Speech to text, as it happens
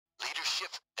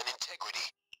leadership and integrity.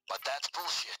 But that's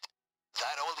bullshit.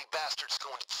 That oily bastard's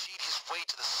going to cheat his way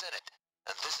to the Senate,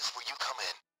 and this is where you come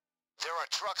in. There are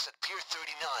trucks at Pier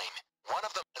 39. One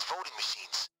of them has voting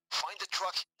machines. Find the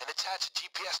truck and attach a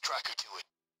GPS tracker to it.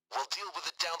 We'll deal with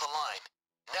it down the line.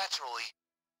 Naturally,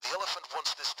 the elephant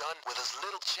wants this done with as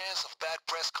little chance of bad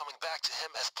press coming back to him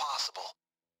as possible.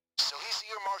 So he's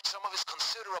earmarked some of his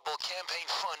considerable campaign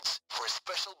funds for a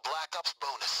special Black Ops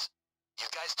bonus. You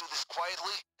guys do this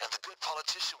quietly, and the good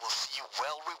politician will see you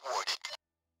well rewarded.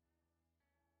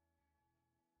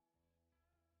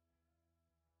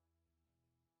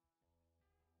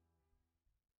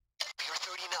 Pier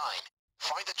 39.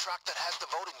 Find the truck that has the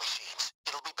voting machines.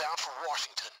 It'll be bound for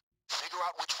Washington. Figure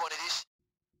out which one it is.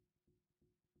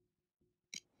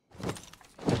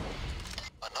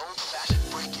 An old-fashioned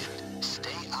break-in.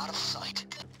 Stay out of sight.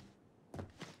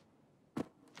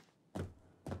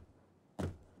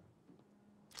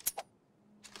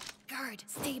 Guard,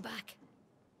 stay back.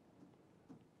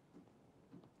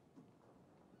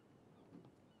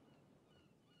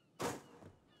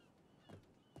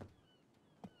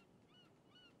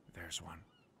 There's one.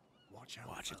 Watch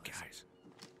it, guys.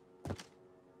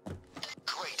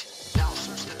 Great. Now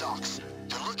search the docks.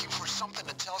 You're looking for something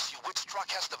that tells you which truck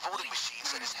has the voting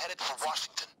machines and is headed for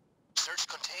Washington. Search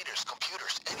containers,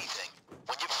 computers, anything.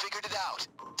 When you've figured it out,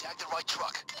 tag the right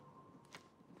truck.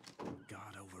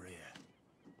 God, over here.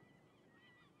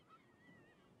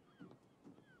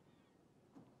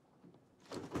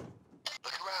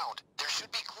 Look around. There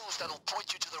should be clues that'll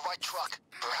point you to the right truck,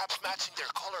 perhaps matching their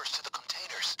colors to the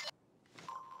containers.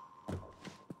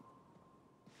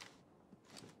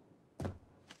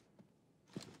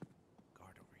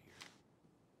 Guard over here.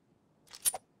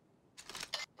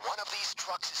 One of these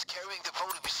trucks is carrying the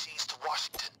voting machines to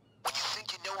Washington. When you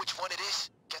think you know which one it is,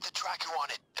 get the tracker on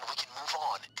it, and we can move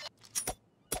on.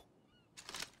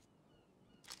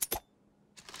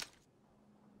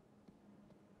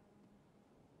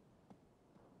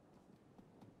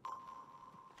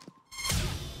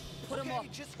 Put him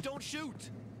up. Just don't shoot.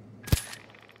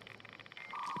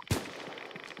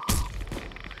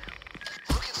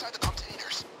 Look inside the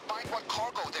containers. Find what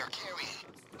cargo they're carrying.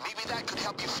 Maybe that could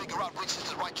help you figure out which is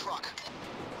the right truck.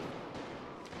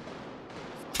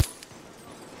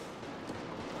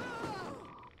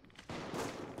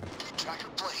 Tracker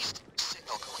placed.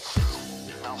 Signal going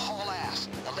through. Now haul ass,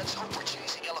 and let's hope we're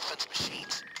chasing elephant's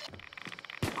machines.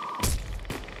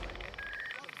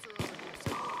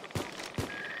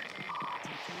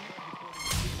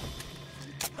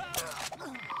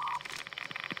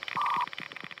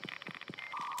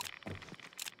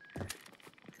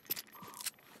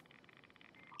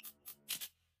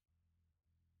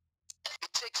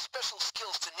 It takes special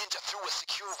skills to ninja through a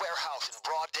secure warehouse in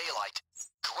broad daylight.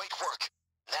 Great work.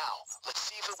 Now, let's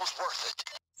see if it was worth it.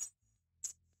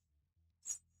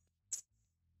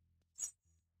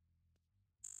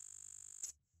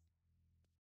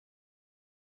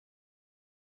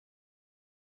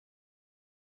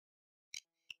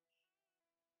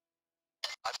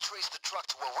 I've traced the truck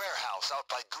to a warehouse out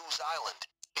by Goose Island.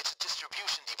 It's a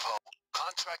distribution depot,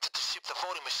 contracted to ship the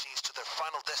voting machines to their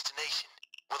final destination.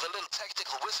 With a little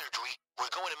technical wizardry,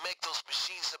 we're going to make those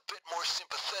machines a bit more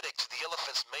sympathetic to the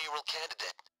elephant's mayoral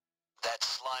candidate. That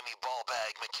slimy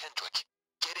ballbag McKendrick.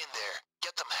 Get in there,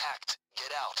 get them hacked,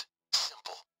 get out.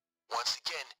 Simple. Once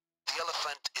again, the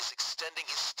elephant is extending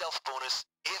his stealth bonus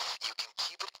if you can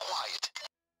keep it quiet.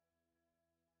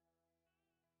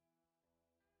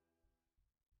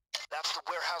 That's the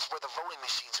warehouse where the voting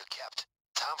machines are kept.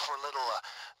 Time for a little,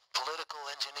 political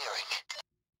engineering.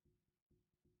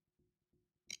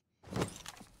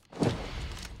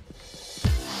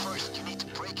 First, you need to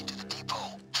break into the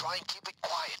depot. Try and keep it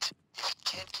quiet. If you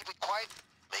can't keep it quiet,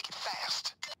 make it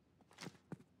fast.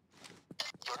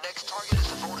 Your next target is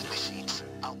the voting machines.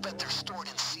 I'll bet they're stored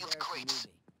in sealed crates.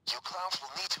 You clowns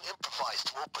will need to improvise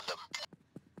to open them.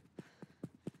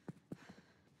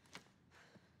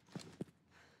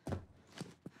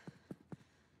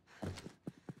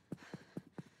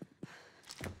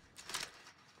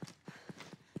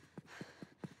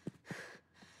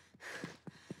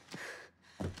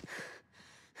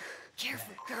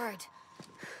 Careful, guard.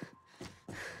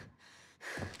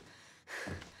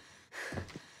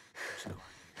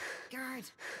 Guard.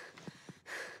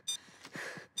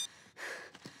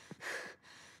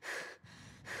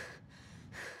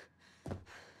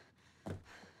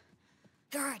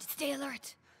 Guard, stay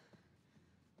alert.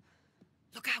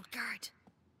 Look out, guard.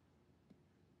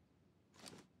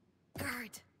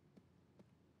 Guard.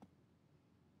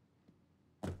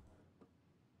 They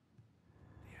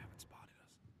haven't spotted us.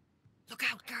 Look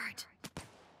out, guard.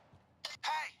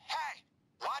 Hey!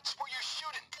 Watch where you're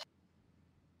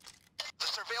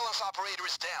surveillance operator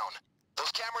is down.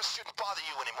 Those cameras shouldn't bother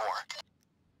you anymore.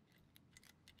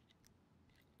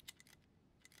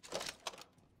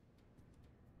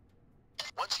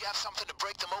 Once you have something to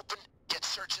break them open, get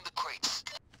searching the crates.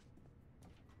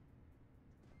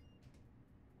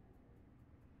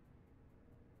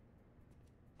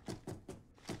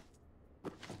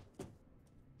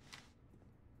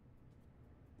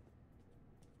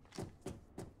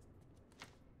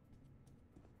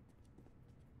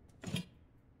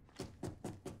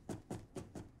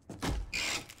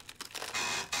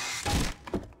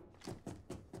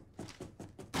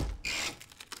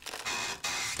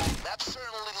 That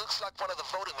certainly looks like one of the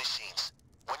voting machines.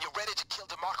 When you're ready to kill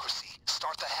democracy,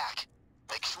 start the hack.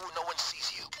 Make sure no one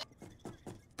sees you.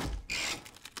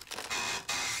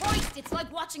 Christ, it's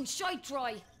like watching shite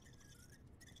dry.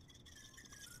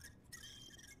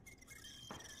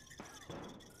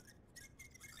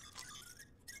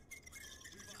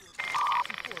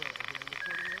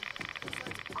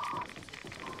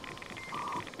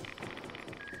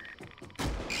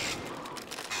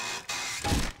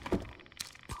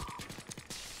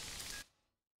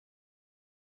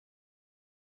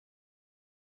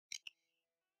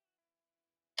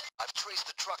 I've traced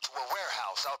the truck to a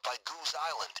warehouse out by Goose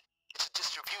Island. It's a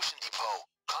distribution depot,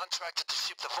 contracted to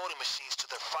ship the voting machines to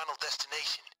their final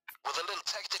destination. With a little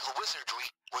technical wizardry,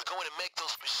 we're going to make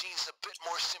those machines a bit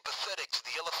more sympathetic to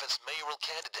the elephant's mayoral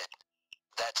candidate.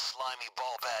 That slimy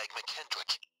ballbag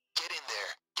McKendrick. Get in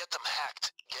there, get them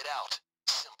hacked, get out.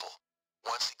 Simple.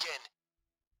 Once again,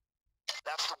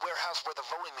 that's the warehouse where the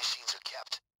voting machines are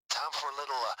kept. Time for a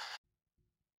little,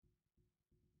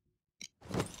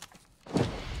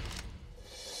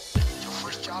 Your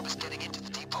first job is getting into the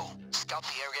depot. Scout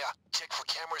the area, check for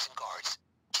cameras and guards.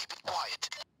 Keep it quiet.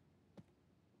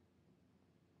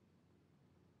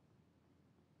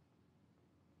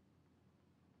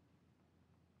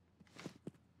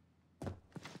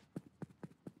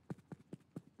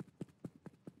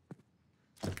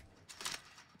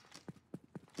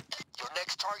 Your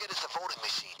next target is the voting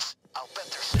machines. I'll bet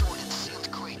they're stored in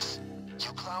sealed crates.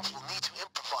 You clowns will need to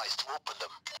improvise to open them.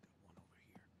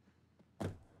 One over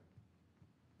here.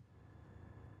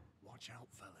 Watch out,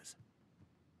 fellas.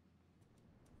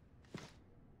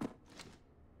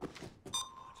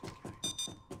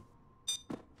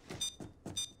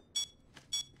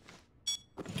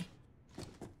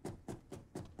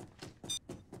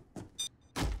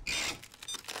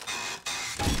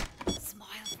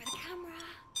 Smile for the camera.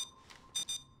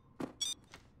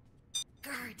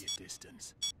 Guard. Your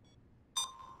distance.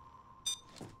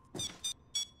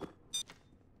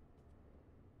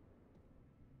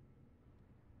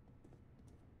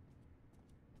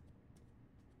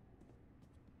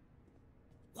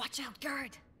 Watch out,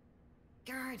 guard.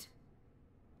 Guard.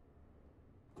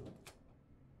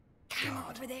 Camera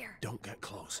Guard, over there. don't get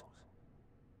close.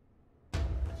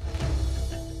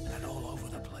 And all over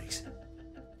the place.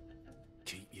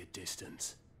 Keep your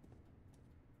distance.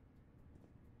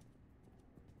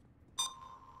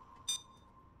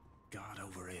 Guard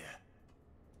over here.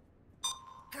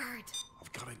 Guard.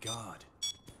 I've got a guard.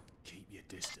 Keep your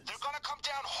distance. They're gonna come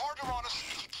down harder on us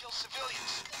if you kill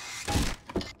civilians.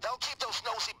 They'll keep those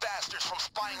nosy bastards from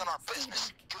spying on our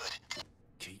business. Good.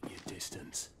 Keep your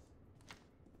distance.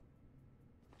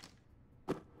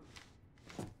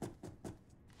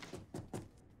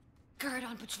 Guard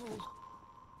on patrol.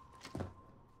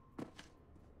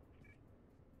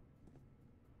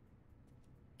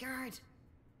 Guard.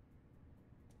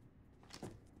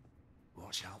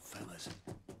 Watch out, fellas.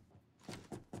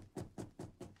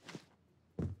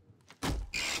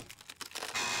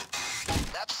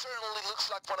 That certainly looks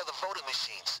like one of the voting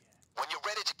machines. When you're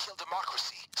ready to kill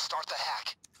democracy, start the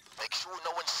hack. Make sure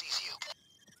no one sees you.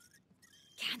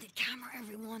 Candid camera,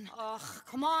 everyone. Ugh,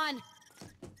 come on.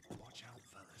 Watch out,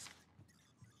 fellas.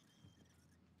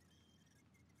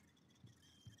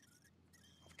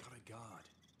 I've got a guard.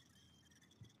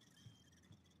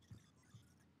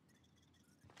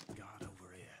 Guard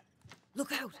over here.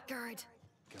 Look out, guard.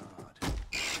 Guard.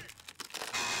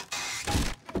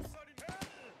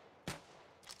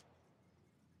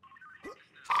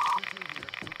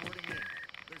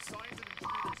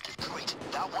 Great,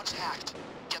 that one's hacked.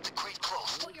 Get the crate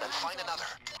closed, Put your then find hands up.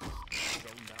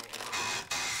 another.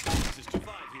 This is 2-5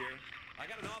 here. I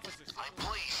got an officer. I'm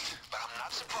pleased, but I'm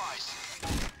not surprised.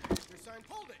 Your sign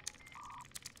pulled it.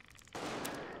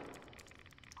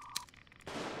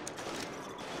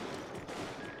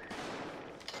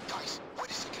 Guys, wait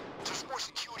a second. There's more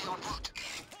security en route.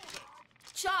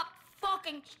 Chop,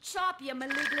 fucking chop, you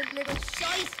malignant little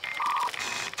shite.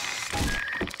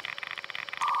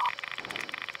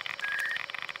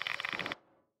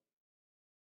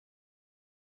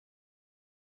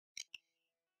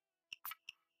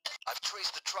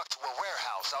 trace the truck to a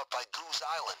warehouse out by Goose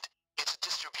Island. It's a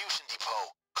distribution depot,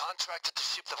 contracted to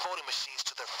ship the voting machines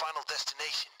to their final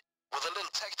destination. With a little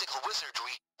technical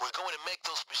wizardry, we're going to make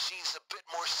those machines a bit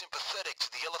more sympathetic to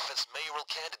the elephant's mayoral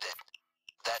candidate.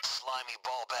 That slimy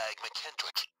ballbag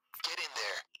McKendrick. Get in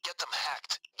there, get them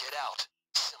hacked, get out.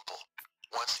 Simple.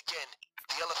 Once again,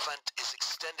 the elephant is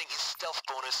extending his stealth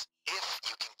bonus if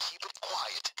you can keep it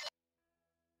quiet.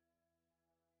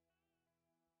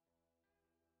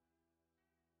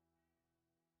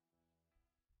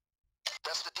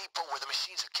 That's the depot where the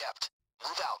machines are kept.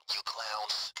 Move out, you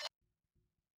clowns.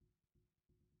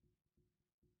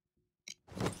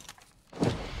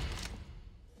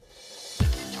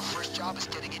 Your first job is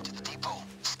getting into the depot.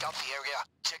 Scout the area,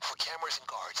 check for cameras and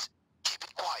guards. Keep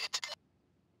it quiet.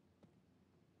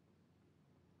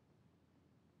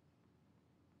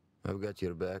 I've got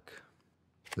your back.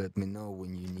 Let me know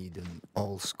when you need an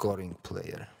all-scoring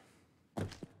player. There's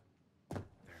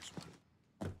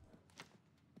one.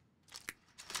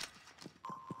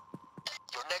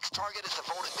 Your next target is the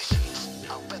voting machines.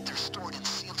 I'll bet they're stored in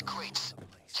sealed crates.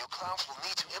 You clowns will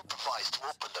need to improvise to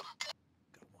open them.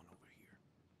 Got one over here.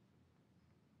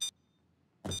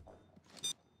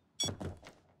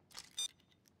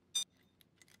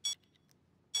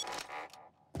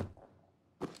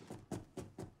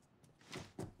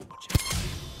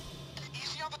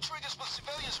 Easy on the triggers with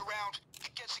civilians around.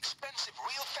 It gets expensive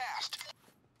real fast.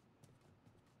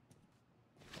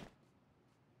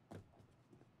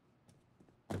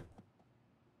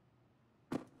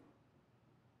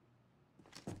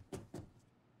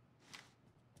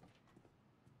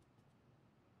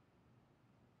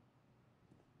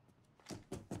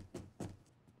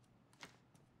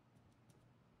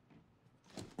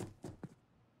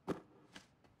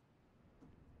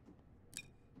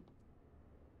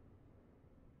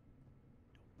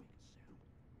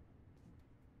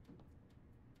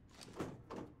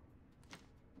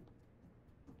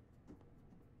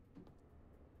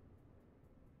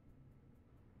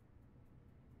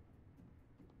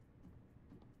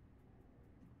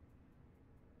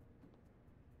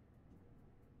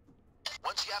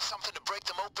 Once you have something to break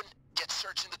them open, get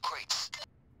searching the crates.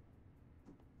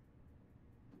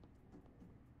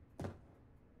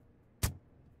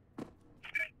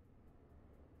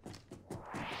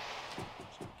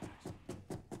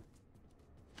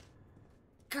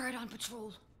 Guard on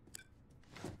patrol.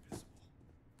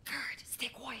 Guard, stay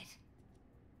quiet.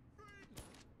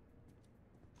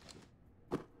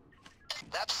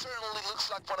 That certainly looks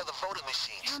like one of the voting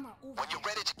machines. Camera over When you're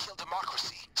there. ready to kill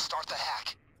democracy, start the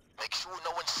hack. Make sure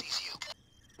no one sees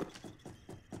you.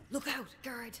 Look out,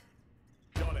 guard.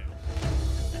 Got it.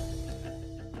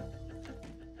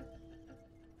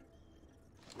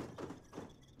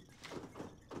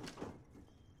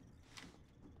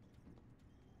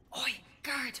 Oi,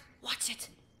 guard, watch it.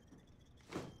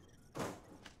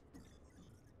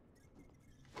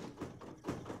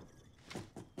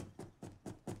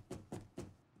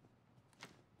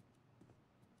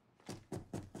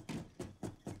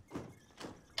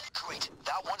 Great,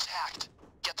 that one's hacked.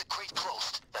 Get the crate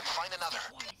closed, then find another.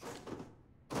 Quiet.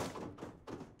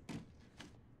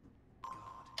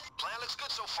 Plan looks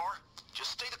good so far.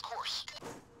 Just stay the course.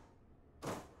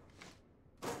 All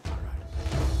right.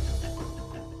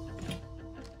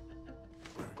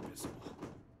 We're invisible.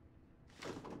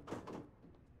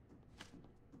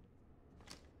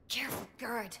 Careful,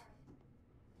 guard.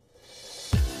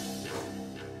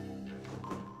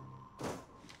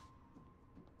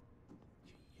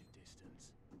 Keep your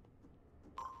distance.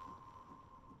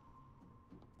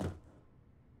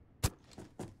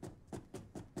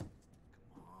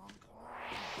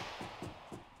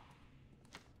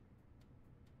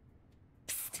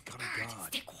 Psst, Got a guard,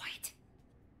 guard. stay quiet.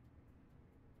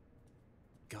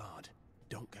 Guard,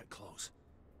 don't get close.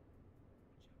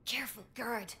 Careful,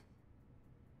 guard.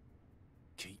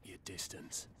 Keep your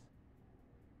distance.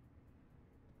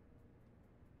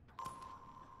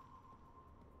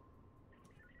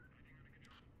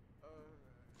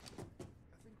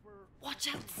 Watch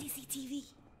out, CCTV.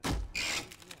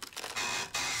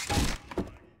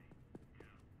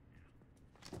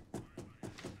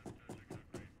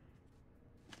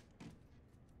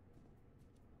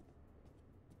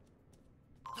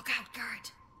 Look out, guard.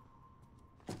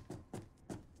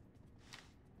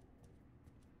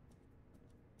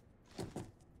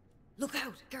 Look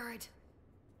out, guard.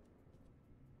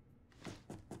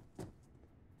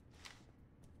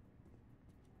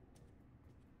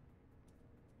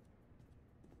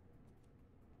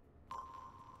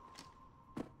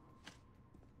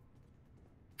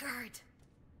 Guard.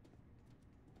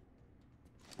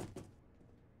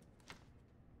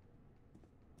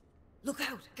 Look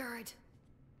out, guard.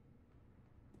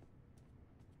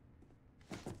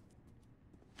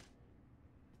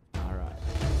 All right.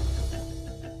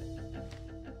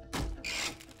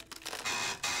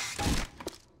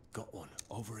 Got one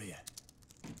over here.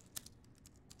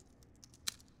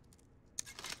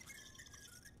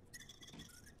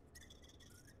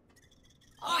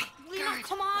 Oh, Lena,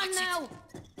 come on now!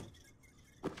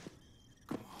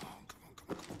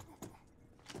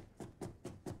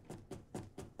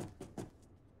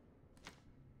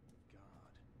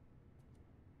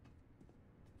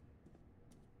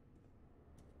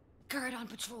 Guard on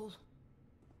patrol.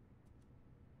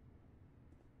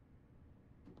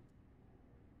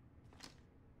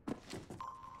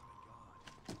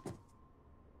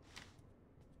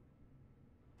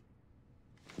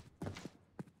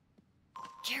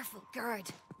 Careful, guard.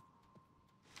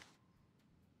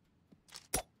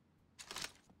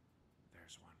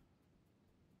 There's one.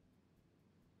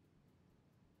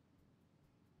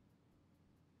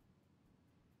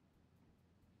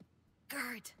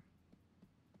 Guard.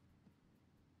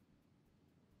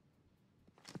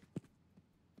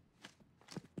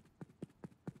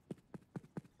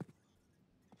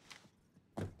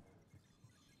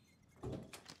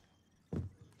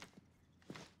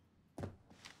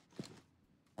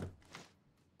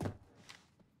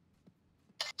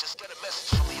 Just get a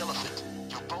message from the elephant.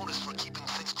 Your bonus for keeping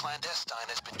things clandestine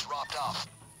has been dropped off.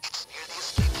 It's near the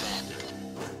escape van.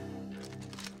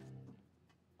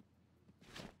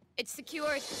 It's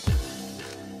secured.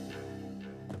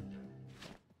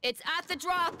 It's at the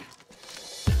drop.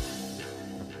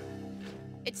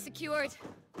 It's secured.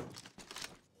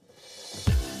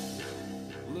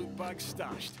 Loot bag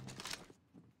stashed.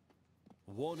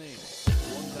 One in,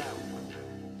 one down.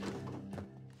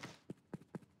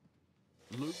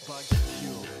 Loot bag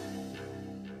secure.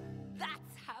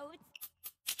 That's how it's...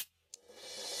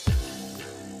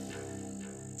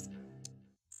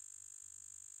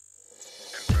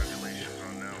 Congratulations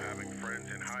on now having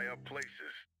friends in high up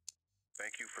places.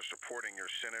 Thank you for supporting your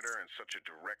senator in such a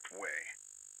direct way.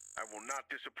 I will not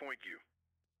disappoint you.